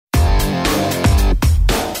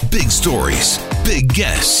stories, big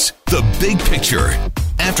guests, the big picture.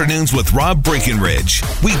 Afternoons with Rob Breckenridge.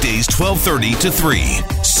 Weekdays 12:30 to 3,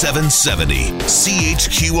 770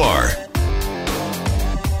 CHQR.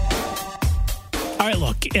 All right,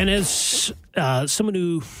 look, and as someone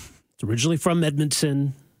who is originally from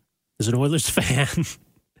Edmonton, is an Oilers fan,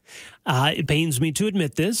 it pains me to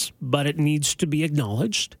admit this, but it needs to be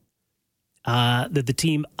acknowledged that the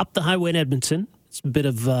team up the highway in Edmonton, it's a bit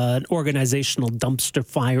of an organizational dumpster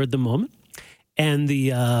fire at the moment, and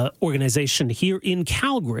the organization here in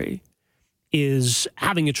Calgary is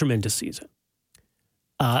having a tremendous season.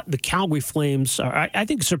 The Calgary Flames are, I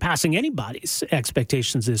think, surpassing anybody's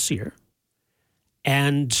expectations this year.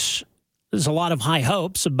 And there's a lot of high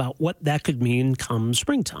hopes about what that could mean come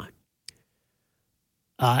springtime.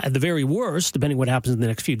 At the very worst, depending on what happens in the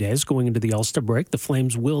next few days, going into the All-Star break, the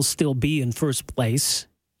Flames will still be in first place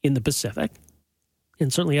in the Pacific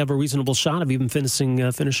and certainly have a reasonable shot of even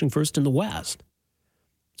finishing first in the West.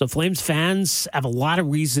 So Flames fans have a lot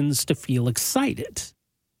of reasons to feel excited.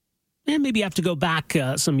 And maybe you have to go back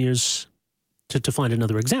some years to find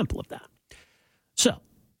another example of that. So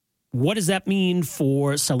what does that mean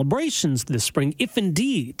for celebrations this spring, if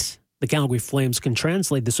indeed the Calgary Flames can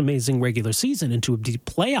translate this amazing regular season into a deep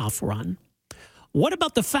playoff run? What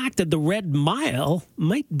about the fact that the Red Mile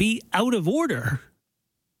might be out of order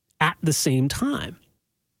at the same time?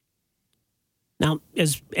 Now,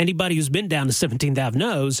 as anybody who's been down to 17th Ave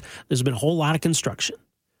knows, there's been a whole lot of construction.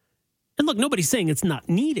 And look, nobody's saying it's not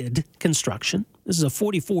needed construction. This is a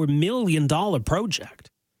 $44 million project.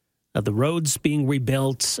 The roads being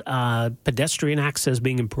rebuilt, pedestrian access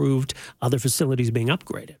being improved, other facilities being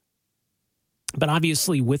upgraded. But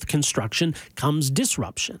obviously with construction comes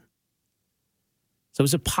disruption. So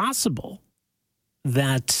is it possible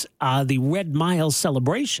that the Red Mile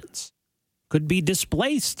celebrations could be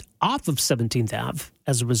displaced off of 17th Ave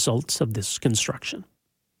as a result of this construction?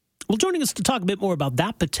 Well, joining us to talk a bit more about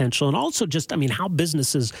that potential and also just, how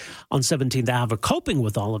businesses on 17th Ave are coping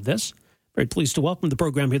with all of this. Very pleased to welcome to the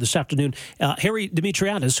program here this afternoon, Harry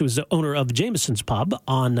Dimitriadis, who is the owner of Jameson's Pub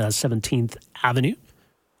on 17th Avenue.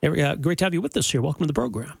 Harry, great to have you with us here. Welcome to the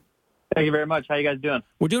program. Thank you very much. How you guys doing?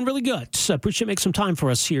 We're doing really good. Appreciate you making some time for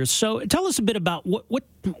us here. So tell us a bit about what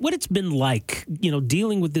it's been like,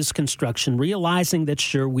 dealing with this construction, realizing that,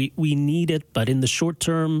 sure, we need it, but in the short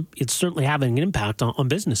term, it's certainly having an impact on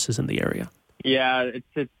businesses in the area. Yeah,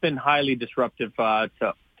 it's been highly disruptive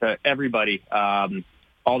to everybody.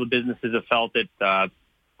 All the businesses have felt it.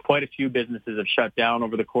 Quite a few businesses have shut down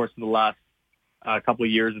over the course of the last couple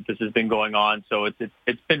of years that this has been going on. So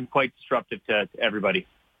it's been quite disruptive to everybody.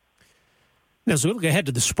 Now, as we look ahead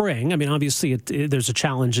to the spring, obviously there's a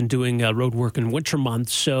challenge in doing road work in winter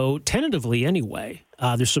months. So tentatively anyway,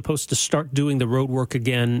 they're supposed to start doing the road work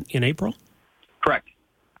again in April? Correct.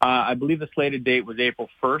 I believe the slated date was April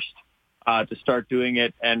 1st to start doing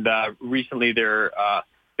it. And recently there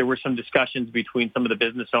were some discussions between some of the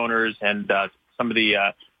business owners and some of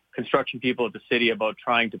the construction people at the city about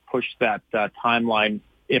trying to push that timeline,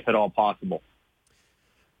 if at all possible.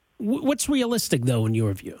 What's realistic, though, in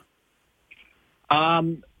your view?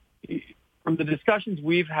 From the discussions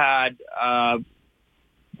we've had,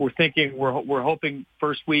 we're hoping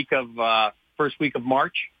first week of March, first week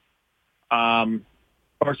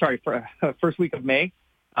of May,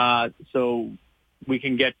 so we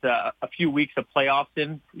can get a few weeks of playoffs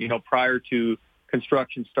in, prior to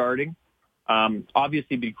construction starting.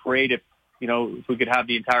 Obviously, it'd be great if we could have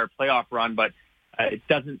the entire playoff run, but it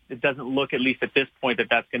doesn't look, at least at this point, that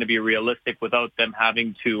that's going to be realistic without them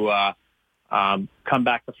having to come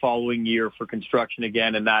back the following year for construction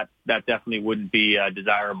again, and that definitely wouldn't be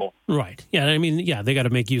desirable. Right. Yeah, they got to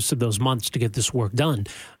make use of those months to get this work done.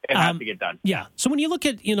 It has to get done. Yeah. So when you look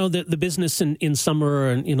at, the business in summer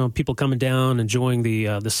and, people coming down, enjoying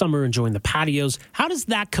the summer, enjoying the patios, how does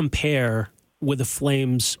that compare with the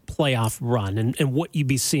Flames playoff run and what you'd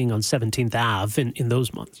be seeing on 17th Ave in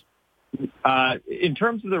those months? In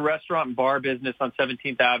terms of the restaurant and bar business on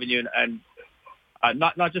 17th Avenue and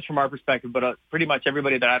not just from our perspective, but pretty much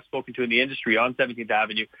everybody that I've spoken to in the industry on 17th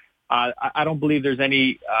Avenue, I don't believe there's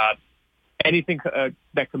anything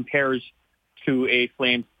that compares to a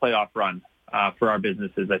Flames playoff run for our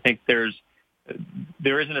businesses. I think there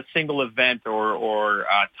isn't a single event or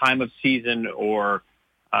time of season or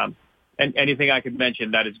anything I could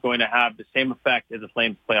mention that is going to have the same effect as a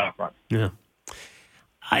Flames playoff run. Yeah.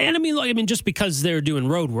 Just because they're doing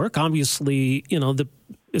road work, obviously, the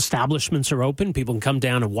establishments are open. People can come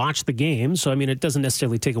down and watch the game. So, it doesn't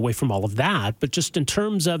necessarily take away from all of that. But just in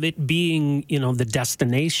terms of it being, the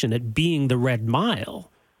destination, it being the Red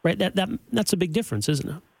Mile, right? That's a big difference, isn't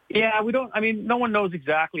it? Yeah, we don't. I mean, no one knows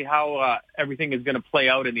exactly how everything is going to play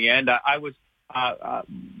out in the end.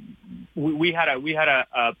 We had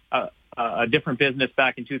a different business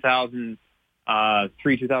back in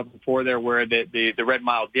 2003, 2004 there, where the Red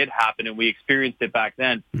Mile did happen, and we experienced it back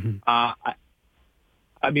then. Mm-hmm.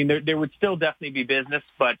 I mean, there would still definitely be business,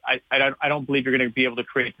 but I don't believe you're going to be able to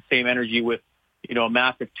create the same energy with, a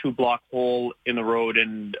massive 2-block hole in the road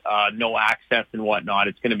and no access and whatnot.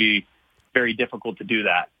 It's going to be very difficult to do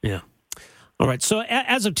that. Yeah. All right. So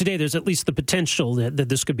as of today, there's at least the potential that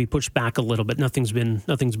this could be pushed back a little bit. Nothing's been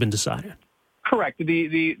decided. Correct.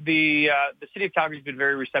 The city of Calgary has been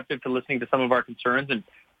very receptive to listening to some of our concerns and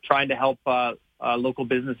trying to help local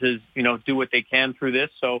businesses, do what they can through this.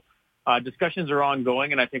 So discussions are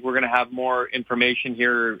ongoing, and I think we're going to have more information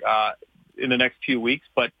here in the next few weeks.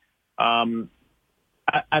 But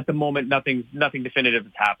at the moment, nothing definitive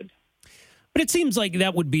has happened. But it seems like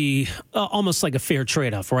that would be almost like a fair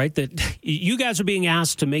trade-off, right? That you guys are being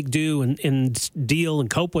asked to make do and deal and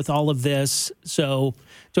cope with all of this. So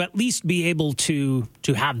to at least be able to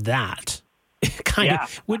have that kind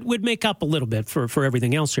of would make up a little bit for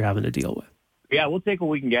everything else you're having to deal with. Yeah, we'll take what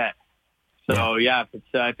we can get. So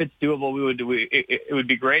if it's doable, it would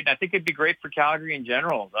be great. And I think it'd be great for Calgary in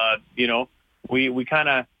general. We kind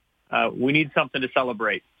of we need something to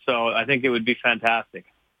celebrate. So I think it would be fantastic.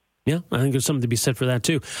 Yeah, I think there's something to be said for that,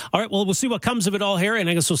 too. All right, well, we'll see what comes of it all here, and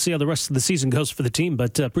I guess we'll see how the rest of the season goes for the team.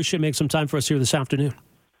 But appreciate making some time for us here this afternoon.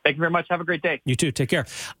 Thank you very much. Have a great day. You too. Take care.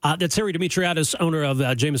 That's Harry Demetriadis, owner of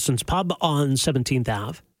Jameson's Pub on 17th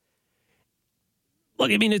Ave.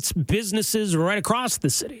 Look, I mean, it's businesses right across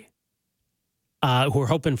the city who are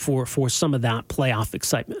hoping for some of that playoff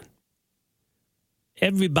excitement.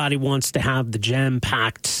 Everybody wants to have the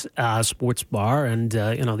jam-packed sports bar and,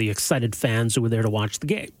 the excited fans who are there to watch the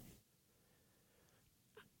game.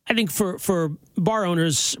 I think for bar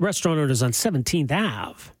owners, restaurant owners on 17th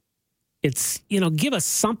Ave, it's, give us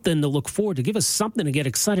something to look forward to, give us something to get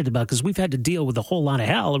excited about, because we've had to deal with a whole lot of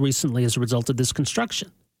hell recently as a result of this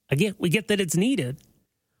construction. Again, we get that it's needed,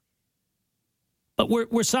 but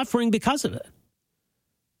we're suffering because of it.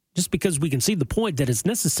 Just because we can see the point that it's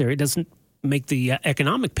necessary doesn't make the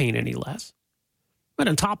economic pain any less. But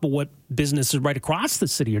on top of what businesses right across the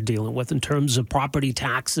city are dealing with in terms of property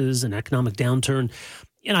taxes and economic downturn,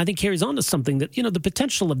 I think carries on to something that, the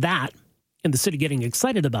potential of that and the city getting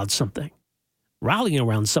excited about something, rallying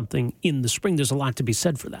around something in the spring, there's a lot to be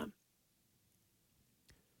said for that.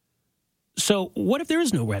 So what if there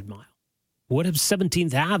is no Red Mile? What if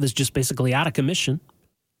 17th Ave is just basically out of commission?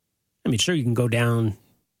 I mean, sure, you can go down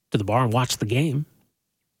to the bar and watch the game,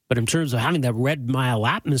 but in terms of having that Red Mile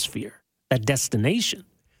atmosphere, that destination,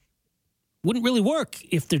 wouldn't really work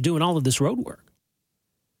if they're doing all of this road work.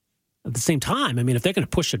 At the same time, I mean, if they're going to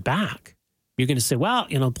push it back, you're going to say, well,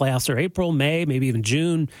 playoffs are April, May, maybe even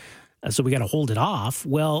June, so we got to hold it off.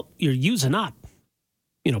 Well, you're using up,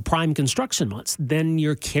 prime construction months. Then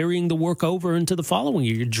you're carrying the work over into the following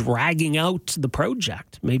year. You're dragging out the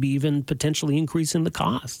project, maybe even potentially increasing the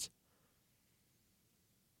cost.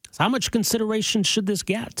 So how much consideration should this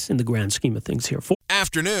get in the grand scheme of things here?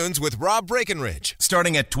 Afternoons with Rob Breckenridge,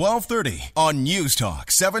 starting at 12:30 on News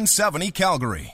Talk 770 Calgary.